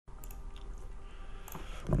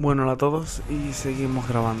Bueno, hola a todos y seguimos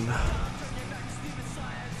grabando.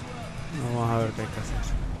 Vamos a ver qué hay que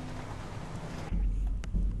hacer.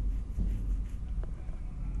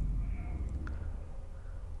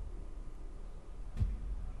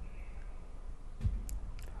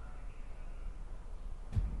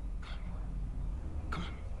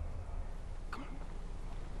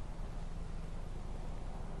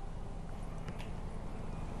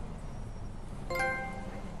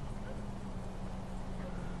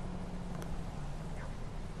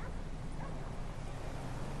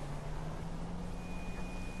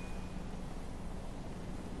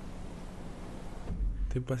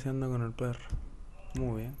 Estoy paseando con el perro.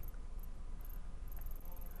 Muy bien.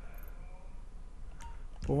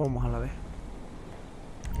 Pues vamos a la D.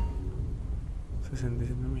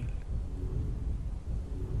 67.000.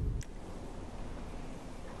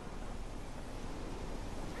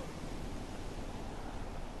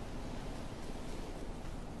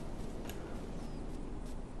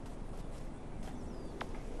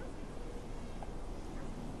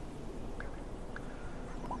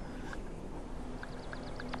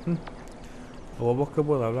 Luego vos que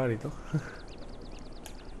puedo hablar y todo.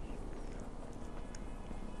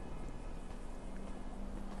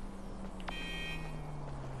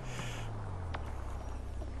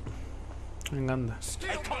 Venga, anda.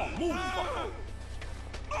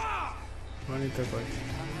 Bonito coche.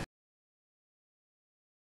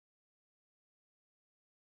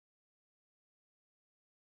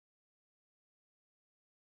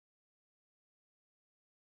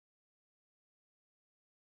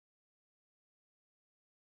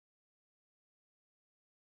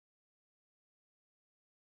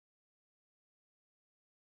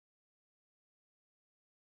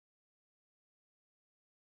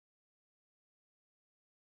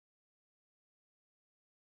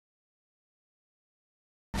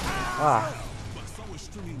 Ah,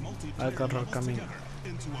 hay que ahorrar camino.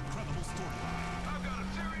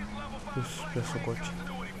 Peso coche.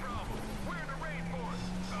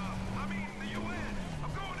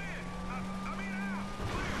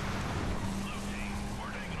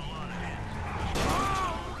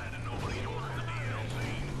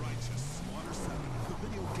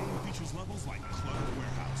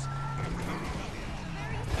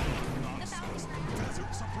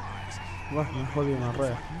 Buah, me he jodido una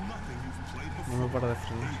rueda. No me para de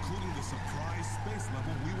frenar.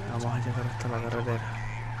 Vamos a llegar hasta la carretera.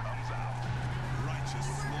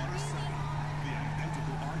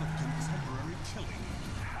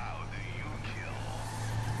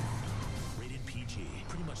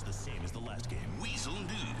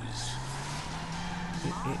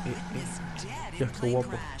 Dios, qué guapo.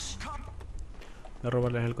 Voy a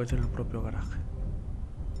robarles el coche en el propio garaje.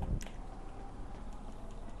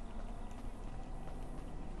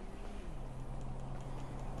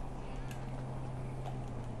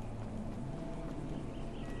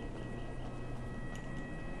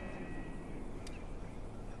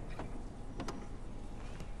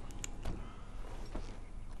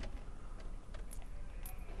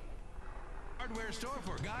 Store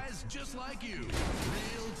for guys just like you.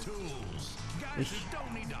 Real tools. Guys who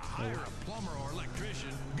don't need to hire a plumber or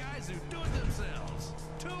electrician. Guys who do it themselves.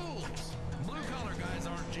 Tools. Blue collar guys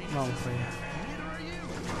aren't geniuses. Neither are you.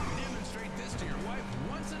 Demonstrate this to your wife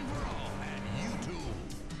once and for all at YouTube.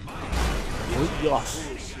 Uy, Dios.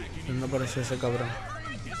 ¿Dónde apareció ese cabrón?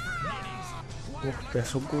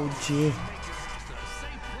 Peso coche.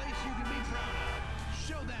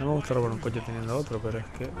 No me gusta robar un coche teniendo otro, pero es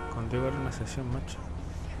que contigo era una sesión, macho.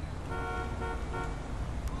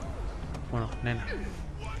 Bueno, nena.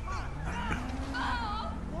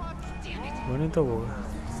 Bonito bug.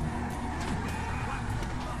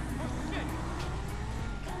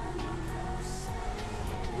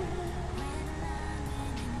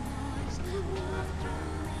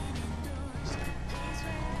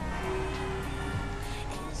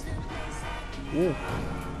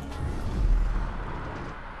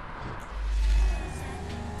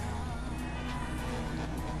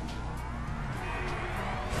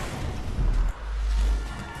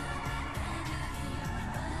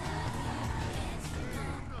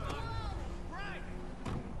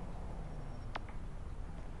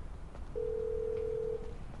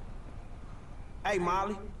 Hey,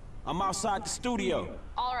 Molly, I'm outside the studio.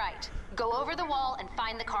 All right, go over the wall and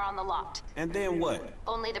find the car on the lot. And then what?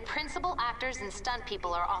 Only the principal actors and stunt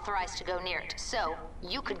people are authorized to go near it. So,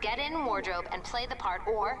 you could get in wardrobe and play the part,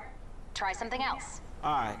 or try something else.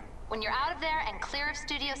 All right. When you're out of there and clear of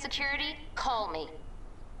studio security, call me.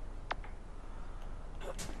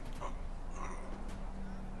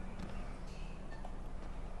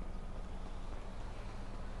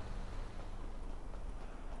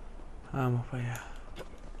 Vamos para allá.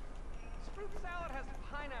 This fruit salad has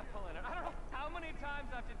pineapple in it. I don't know how many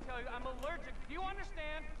times I have to tell you I'm allergic. Do you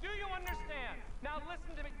understand? Do you understand? Now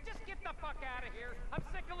listen to me. Just get the fuck out of here. I'm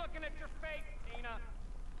sick of looking at your face, Tina.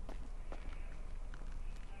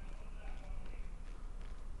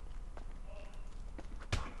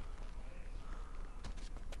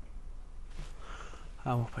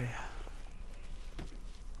 Vamos para allá.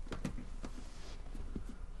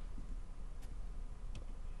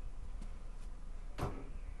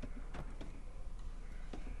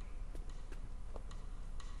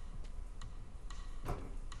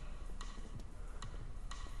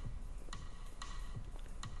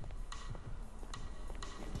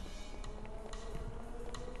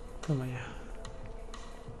 Toma ya.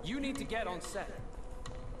 You need to get on set.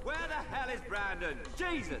 Where the hell is Brandon?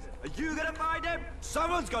 Jesus! Are you gonna find him?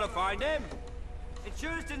 Someone's gotta find him!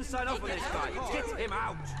 Insurance didn't sign off on this guy. Get him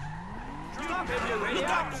out! Stop him, you idiot! Look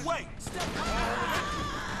out the way!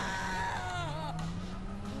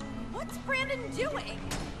 What's Brandon doing?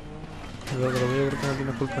 Lo drogué porque no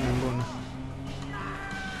tiene culpa ninguna.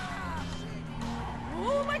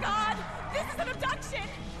 Oh my god! This is an abduction!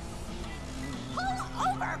 Pull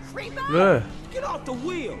over, creepo! Get off the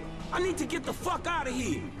wheel! I need to get the fuck out of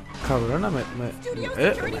here! Cabrona, me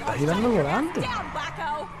está girando el volante. Down,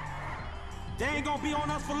 wacko! They ain't gonna be on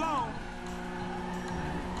us for long.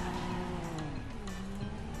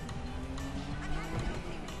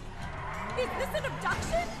 Is this an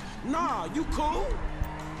abduction? Nah, you cool?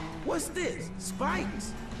 What's this?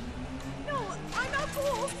 Spikes? No, I'm not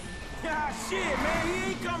cool. Yeah, shit, man,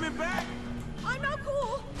 he ain't coming back. I'm not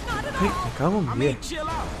cool. Not at Me all. cago en I 10. mean, chill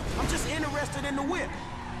out. I'm just interested in the whip.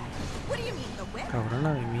 What do you mean, the whip?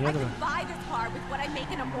 Cabrona de I mierda. can buy this car with what I make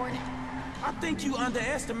in a morning. I think you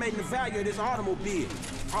underestimating the value of this automobile.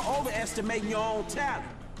 Or overestimating your own talent.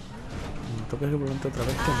 Me toca que pregunte otra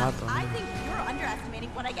vez te mato. I think you're underestimating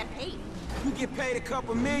what I get paid. You get paid a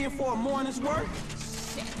couple million for a morning's work?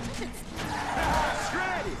 Shit.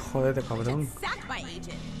 Shredded. Jódete, cabrón. Sack my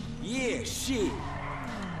agent. Yeah, shit.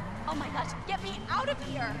 Oh my gosh, get me out of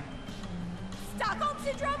here. Stockholm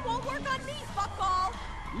Syndrome won't work on me, fuckball.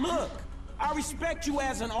 Look, I respect you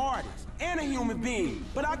as an artist and a human being,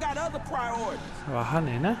 but I got other priorities. Baja,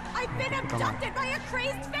 nena. I've been abducted by a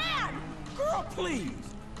crazed fan. Girl, please.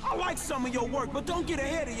 I like some of your work, but don't get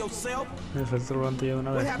ahead of yourself. Me suelto el volante ya de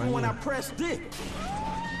una What vez, happened when I coño. pressed this?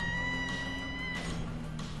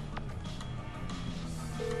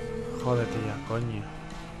 Jódete ya, coño.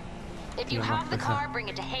 If you have the car, bring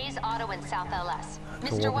it to Hayes Auto in South LS.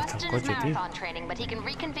 Mr. Weston is marathon training, but he can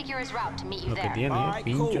reconfigure his route to meet you Lo que there. tiene, Alright,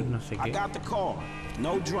 pinchos, cool. no sé I qué. got the car.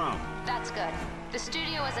 No drama. That's good. The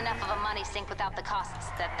studio is enough of a money sink without the costs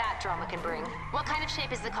that drama can bring. What kind of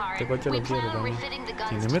shape is the car in? Este coche We lo plan quiero on también. refitting the guns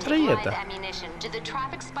Tiene to take live metralleta. ammunition. Do the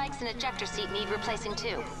traffic spikes and ejector seat need replacing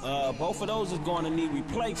too? Both of those is going to need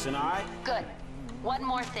replacing, alright? Good. One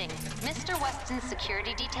more thing. Mr. Weston's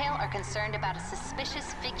security detail are concerned about a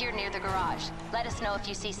suspicious figure near the garage. Let us know if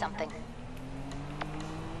you see something.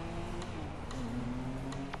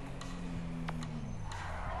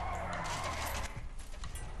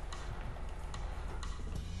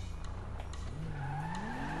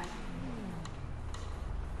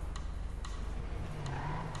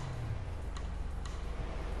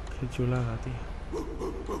 Qué chulada,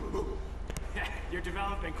 tío. You're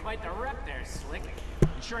developing quite the rep there, Slick.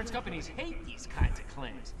 Insurance companies hate these kinds of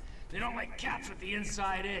claims. They don't like cats with the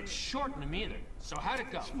inside edge, shorten them either. So how'd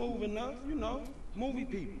it go? Smooth enough, you know. Movie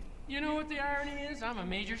people. You know what the irony is? I'm a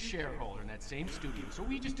major shareholder in that same studio, so what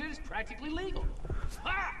we just did is practically legal.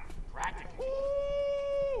 Ha! Practically.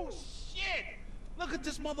 Ooh, shit! Look at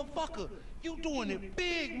this motherfucker. You doing it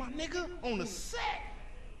big, my nigga, on the set.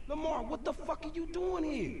 Lamar, what the fuck are you doing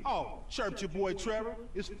here? Oh, chirped your boy Trevor.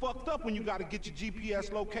 It's fucked up when you gotta get your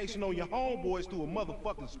GPS location on your homeboys through a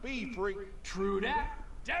motherfucking speed freak. True that.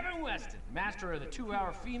 Devin Weston, master of the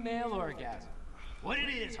 2-hour female orgasm. What it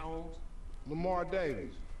is, Holmes? Lamar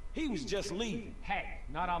Davis. He was just leaving. Hey,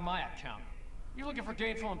 not on my account. You looking for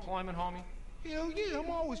gainful employment, homie? Hell yeah, I'm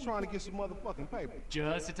always trying to get some motherfucking paper.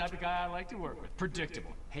 Just the type of guy I like to work with.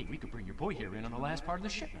 Predictable. Hey, we could bring your boy here in on the last part of the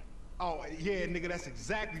shipment. Oh, yeah, nigga, that's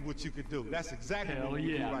exactly what you could do. That's exactly Hell what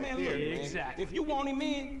you yeah. do right Man, there, look, man. man, Exactly. if you want him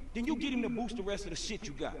in, then you get him to boost the rest of the shit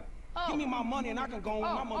you got. Give me my money and I can go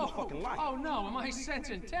on with my motherfucking life. Oh no, am I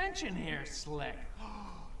sensing tension here, Slick?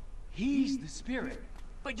 He's the spirit,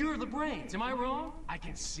 but you're the brains, am I wrong? I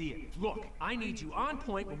can see it. Look, I need you on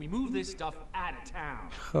point when we move this stuff out of town.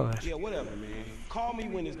 Joder. Yeah, whatever, man. Call me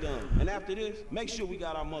when it's done. And after this, make sure we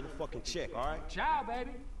got our motherfucking check, all right? Ciao,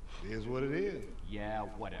 baby. It is what it is. Yeah,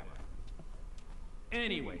 whatever.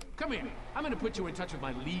 Anyway, come here. I'm gonna put you in touch with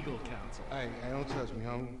my legal counsel. Hey, don't touch me,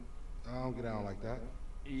 homie. I don't get down like that.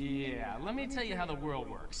 Yeah, let me tell you how the world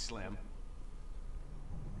works, Slim.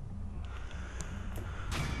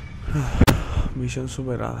 Misión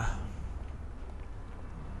superada.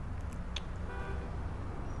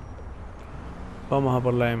 Vamos a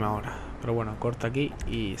por la M ahora. Pero bueno, corta aquí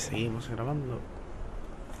y seguimos grabando.